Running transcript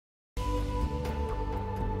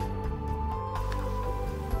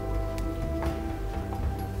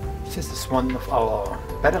This is one of our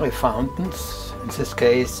battery fountains. In this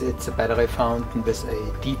case it's a battery fountain with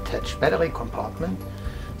a detached battery compartment.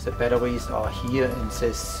 The batteries are here in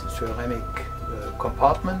this ceramic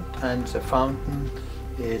compartment, and the fountain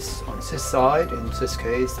is on this side. In this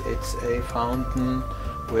case it's a fountain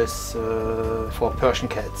with for Persian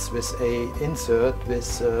cats with a insert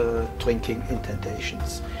with drinking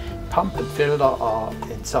indentations. Pump and filter are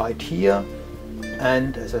inside here,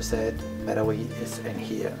 and as I said, battery is in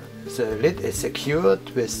here. The lid is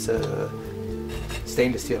secured with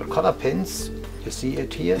stainless steel collar pins. You see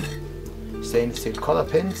it here, stainless steel collar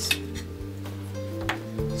pins,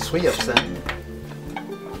 3 of them.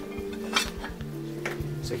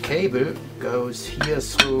 The cable goes here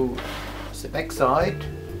through the back side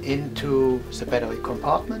into the battery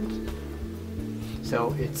compartment,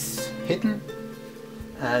 so it's hidden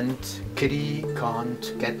and kitty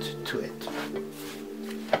can't get to it.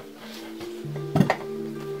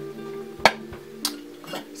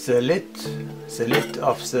 The lid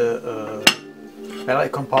of the battery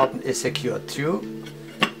compartment is secured too.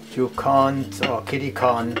 You can't, or kitty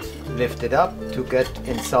can't, lift it up to get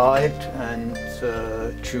inside and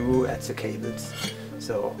chew at the cables.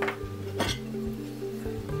 So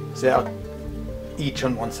they are each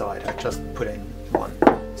on one side. I just put in one.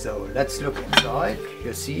 So let's look inside.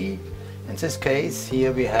 You see, in this case,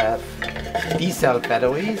 here we have D-cell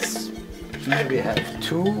batteries. Here we have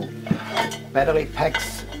 2 battery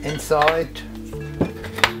packs inside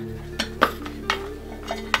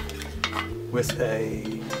with a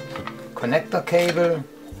connector cable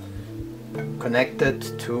connected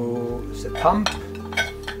to the pump,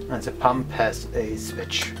 and the pump has a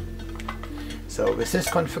switch. So with this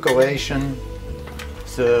configuration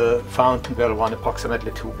the fountain will run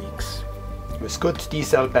approximately 2 weeks. With good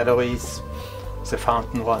D-cell batteries the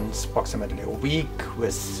fountain runs approximately a week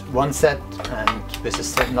with one set, and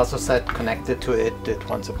with another set connected to it, it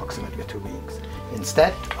runs approximately 2 weeks.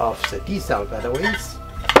 Instead of the D-cell batteries,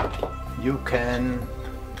 you can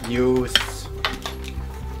use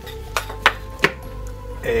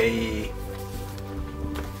a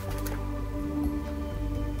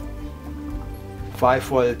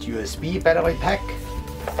 5-volt USB battery pack.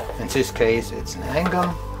 In this case it's an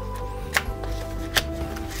hanger.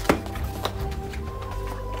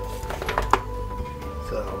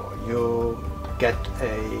 So you get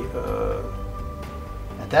a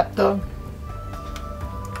adapter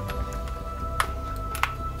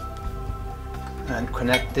and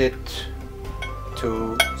connect it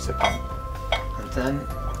to the pump, and then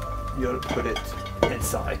you'll put it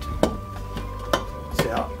inside.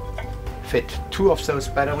 So fit 2 of those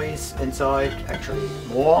batteries inside, actually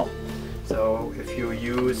more. So if you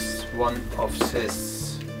use one of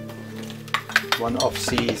these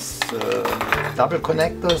double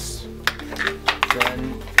connectors,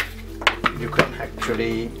 then you can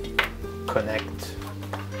actually connect.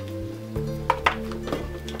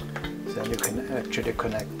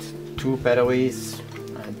 Connect 2 batteries,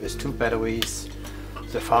 and with 2 batteries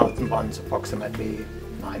the fountain runs approximately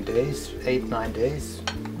 9 days, 8-9 days.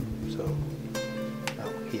 So now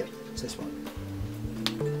here, this one.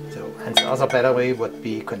 So, and the other battery would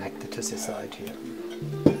be connected to this side here.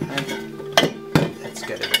 And let's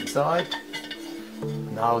get it inside.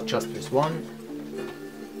 Now just with one.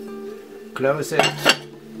 Close it,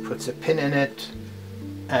 put the pin in it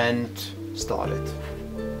and start it.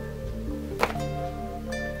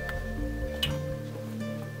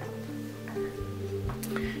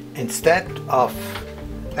 Instead of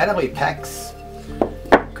battery packs,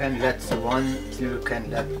 you can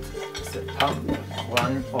let the pump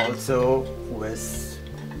run also with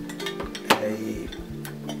a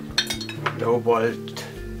low volt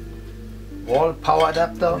wall power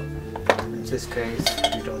adapter. In this case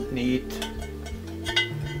you don't need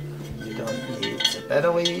the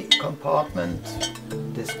battery compartment.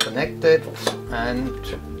 Disconnect it and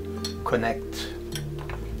connect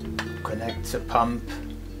the pump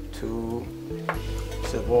to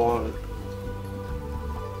the wall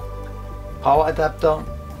power adapter,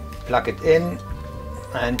 plug it in,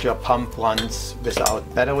 and your pump runs without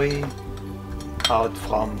battery out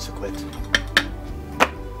from the grid.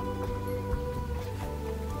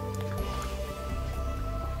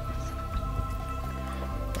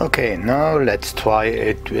 Okay, now let's try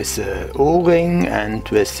it with the O-ring and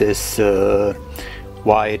with this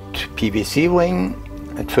white PVC ring.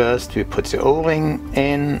 At first we put the O-ring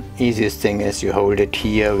in. Easiest thing is you hold it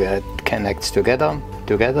here where it connects together.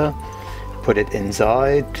 Put it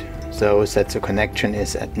inside so that the connection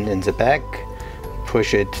is in the back.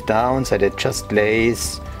 Push it down so that it just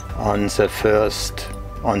lays on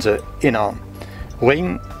the inner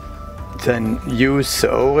ring. Then use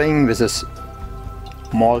the O-ring with a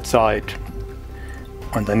small side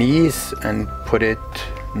underneath and put it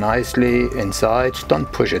nicely inside.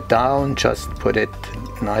 Don't push it down, just put it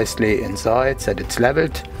nicely inside, that it's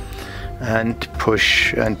leveled, and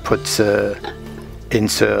push and put the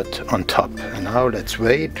insert on top. And now let's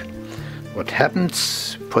wait what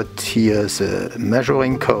happens. Put here the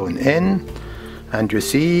measuring cone in, and you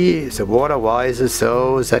see the water rises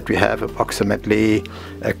so that we have approximately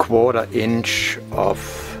a 1/4 inch of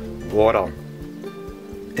water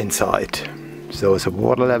inside. So the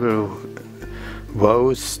water level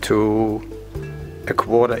rose to a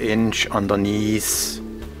 1/4 inch underneath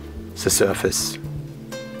the surface.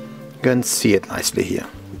 You can see it nicely here.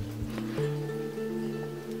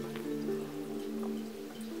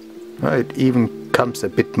 It even comes a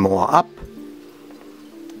bit more up.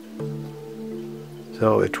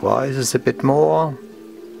 So it rises a bit more.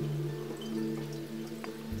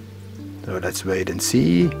 So let's wait and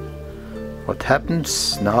see what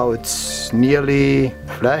happens. Now it's nearly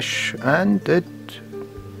flush and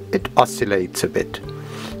it oscillates a bit.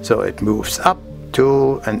 So it moves up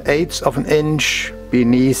to 1/8 of an inch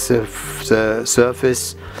beneath the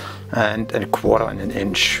surface and 1/4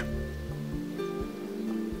 inch.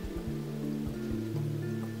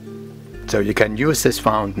 So you can use this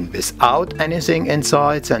fountain without anything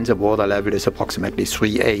inside, and the water level is approximately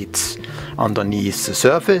 3/8 underneath the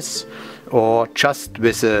surface, or just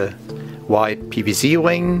with a white PVC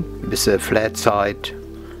ring with a flat side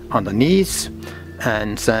underneath,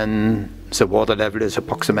 and then the water level is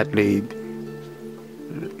approximately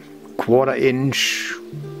 1/4 inch,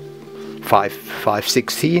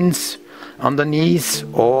 5/16 underneath,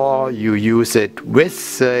 or you use it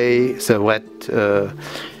with the red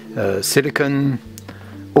silicone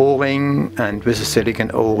O-ring, and with the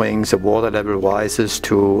silicone O-ring the water level rises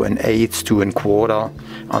to 1/8 to 1/4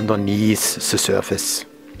 underneath the surface.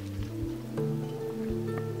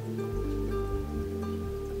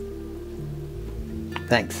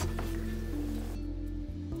 Thanks.